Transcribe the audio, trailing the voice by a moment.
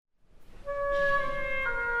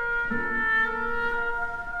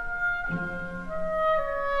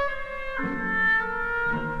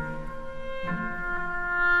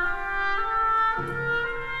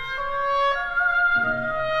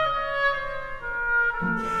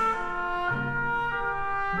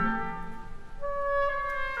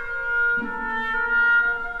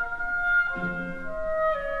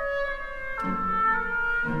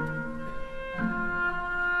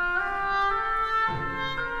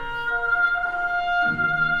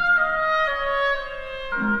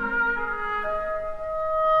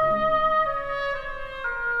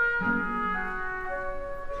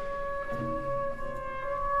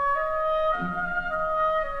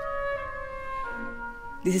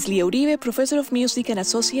This is Leah Uribe, Professor of Music and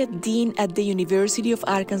Associate Dean at the University of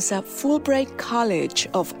Arkansas Fulbright College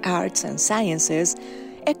of Arts and Sciences,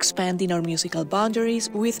 expanding our musical boundaries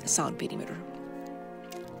with Sound Perimeter.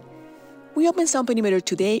 We open Sound Perimeter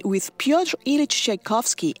today with Piotr Ilyich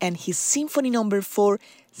Tchaikovsky and his Symphony No. 4,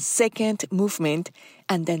 second movement,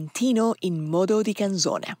 Andantino in modo di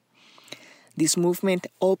canzone. This movement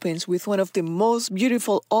opens with one of the most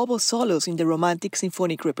beautiful oboe solos in the Romantic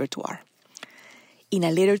symphonic repertoire. In a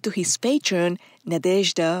letter to his patron,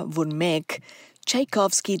 Nadezhda von Meck,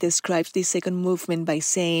 Tchaikovsky describes this second movement by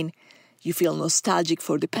saying, "You feel nostalgic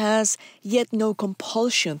for the past, yet no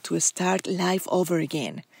compulsion to start life over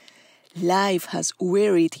again. Life has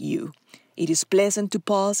wearied you. It is pleasant to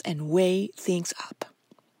pause and weigh things up."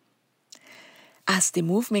 As the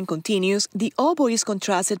movement continues, the oboe is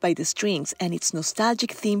contrasted by the strings and its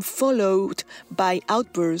nostalgic theme followed by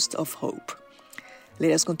outbursts of hope.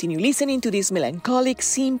 Let us continue listening to this melancholic,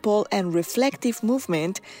 simple, and reflective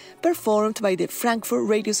movement performed by the Frankfurt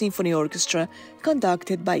Radio Symphony Orchestra,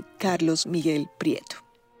 conducted by Carlos Miguel Prieto.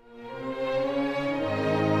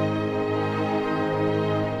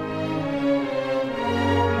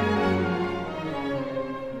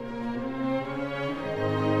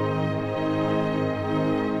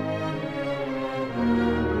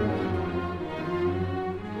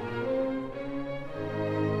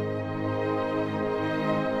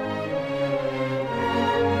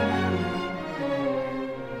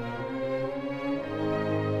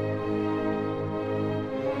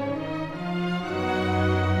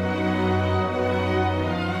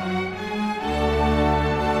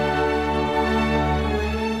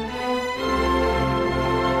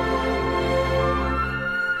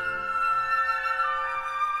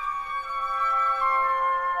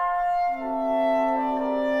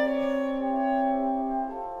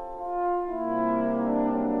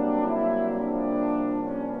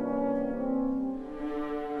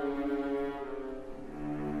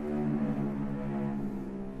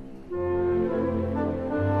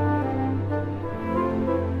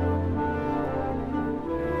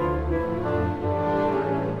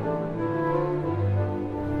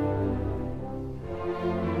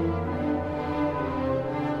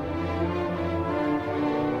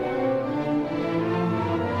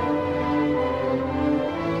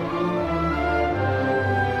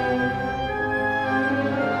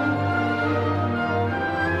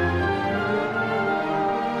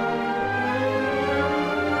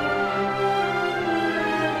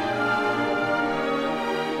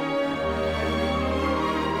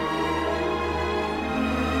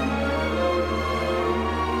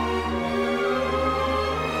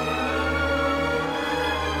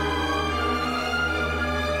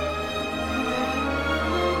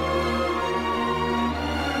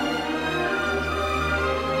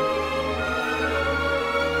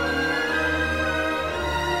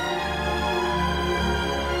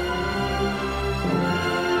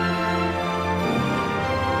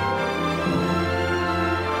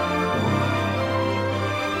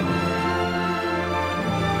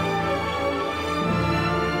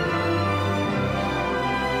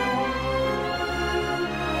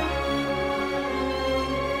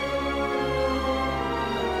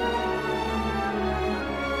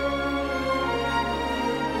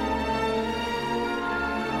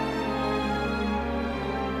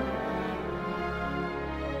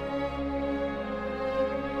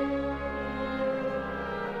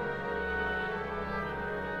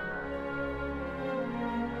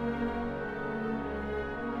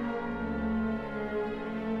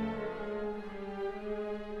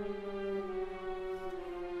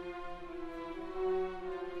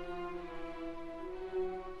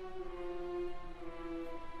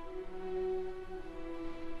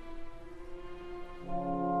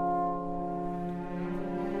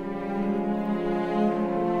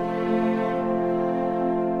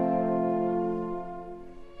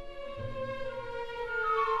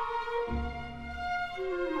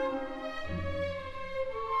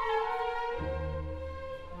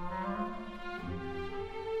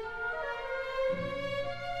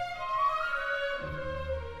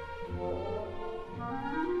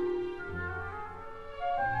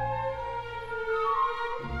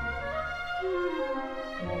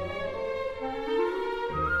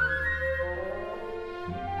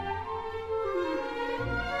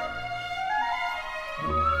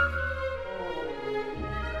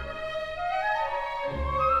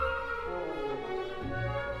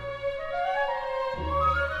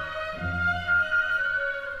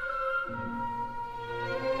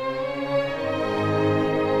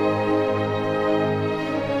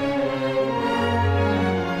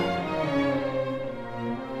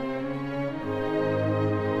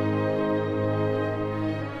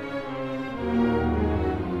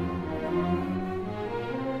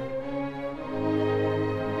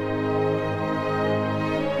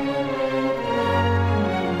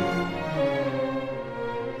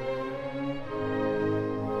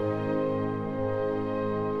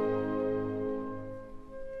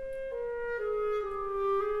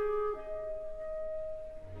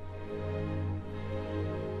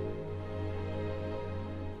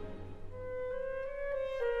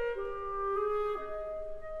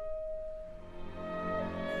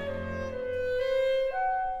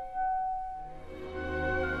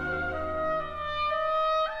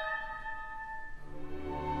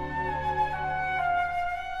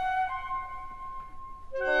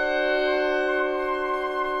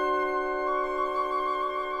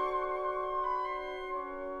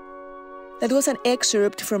 That was an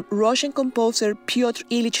excerpt from Russian composer Pyotr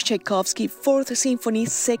Ilyich Tchaikovsky's Fourth Symphony,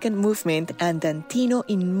 Second Movement, Andantino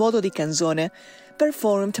in modo di canzone,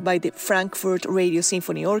 performed by the Frankfurt Radio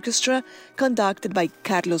Symphony Orchestra, conducted by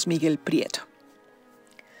Carlos Miguel Prieto.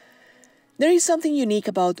 There is something unique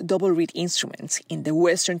about double reed instruments. In the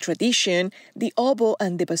Western tradition, the oboe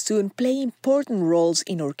and the bassoon play important roles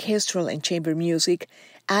in orchestral and chamber music,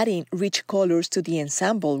 adding rich colors to the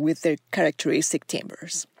ensemble with their characteristic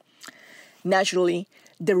timbres. Naturally,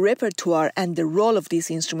 the repertoire and the role of these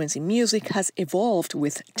instruments in music has evolved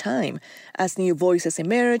with time as new voices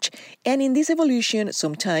emerge, and in this evolution,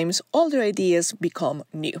 sometimes older ideas become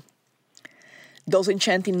new. Those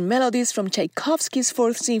enchanting melodies from Tchaikovsky's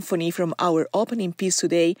Fourth Symphony from our opening piece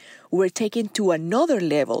today were taken to another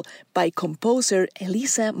level by composer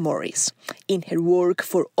Elisa Morris in her work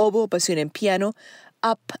for oboe, bassoon, and piano,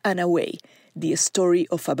 Up and Away, The Story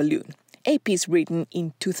of a Balloon, a piece written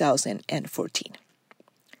in 2014.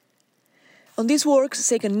 On this work's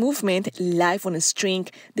second movement, Live on a String,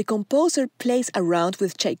 the composer plays around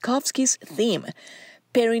with Tchaikovsky's theme,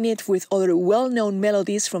 pairing it with other well-known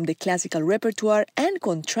melodies from the classical repertoire and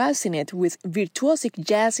contrasting it with virtuosic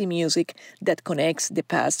jazzy music that connects the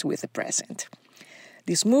past with the present.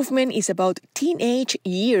 This movement is about teenage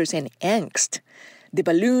years and angst. The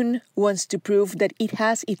balloon wants to prove that it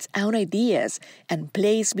has its own ideas and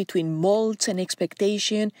plays between molds and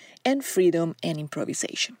expectation and freedom and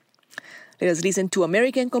improvisation. Let us listen to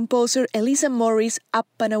American composer Elisa Morris' Up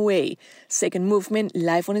and Away, second movement,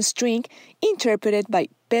 Live on a String, interpreted by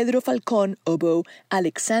Pedro Falcón, oboe,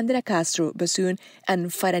 Alexandra Castro, bassoon,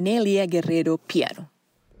 and Faranelia Guerrero, piano.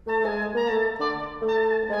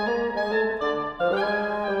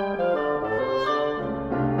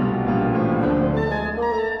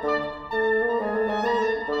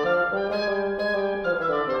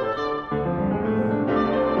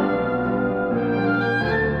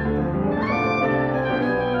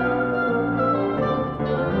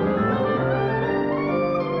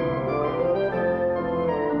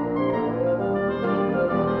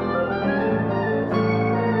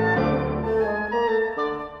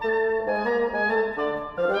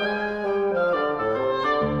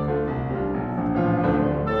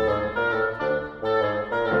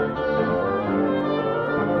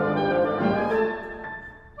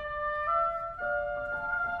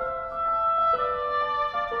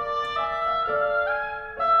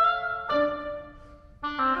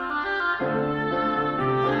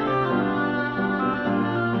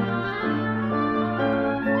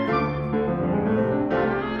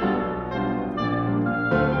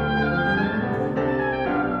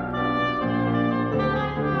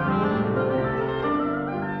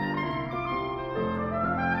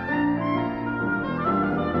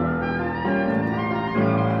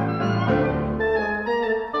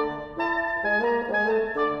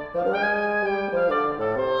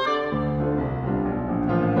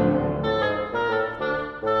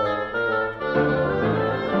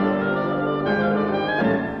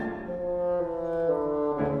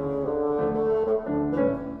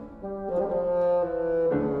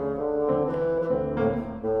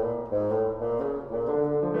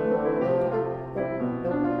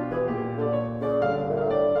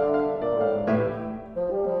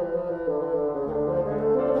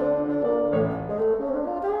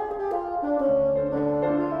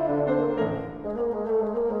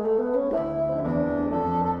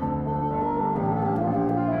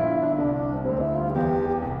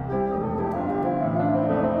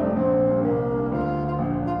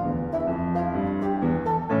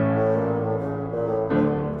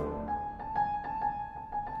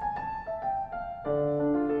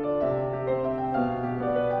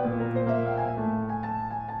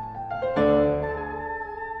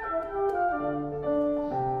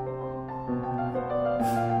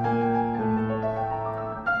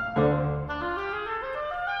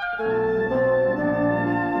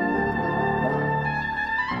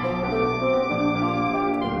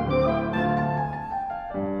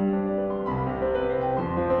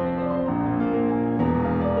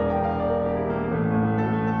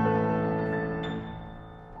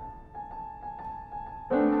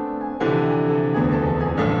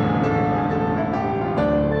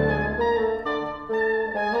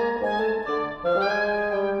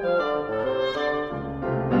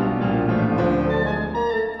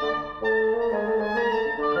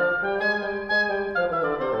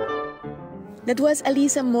 That was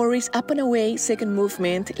Elisa Morris' Up and Away, second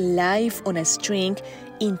movement, Live on a String,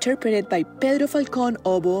 interpreted by Pedro Falcón,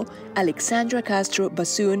 oboe, Alexandra Castro,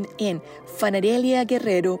 bassoon, and Fanarelia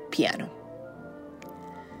Guerrero, piano.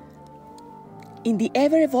 In the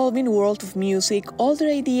ever-evolving world of music, older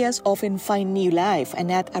ideas often find new life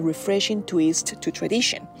and add a refreshing twist to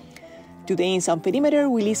tradition. Today in Sound Perimeter,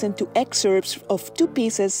 we listen to excerpts of two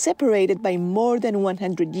pieces separated by more than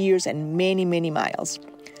 100 years and many, many miles.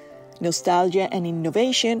 Nostalgia and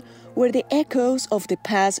innovation, where the echoes of the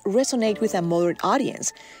past resonate with a modern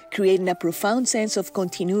audience, creating a profound sense of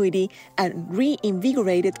continuity and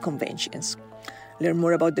reinvigorated conventions. Learn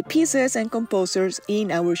more about the pieces and composers in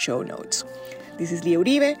our show notes. This is Lia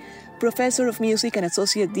Uribe, Professor of Music and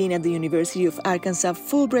Associate Dean at the University of Arkansas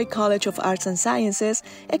Fulbright College of Arts and Sciences,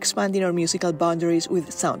 expanding our musical boundaries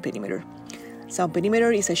with Sound Perimeter. Sound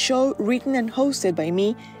Perimeter is a show written and hosted by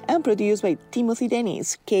me and produced by Timothy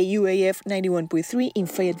Dennis, KUAF 91.3 in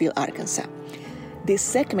Fayetteville, Arkansas. This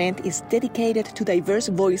segment is dedicated to diverse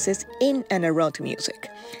voices in and around music.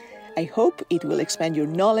 I hope it will expand your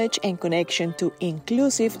knowledge and connection to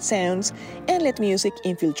inclusive sounds and let music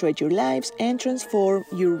infiltrate your lives and transform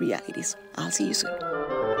your realities. I'll see you soon.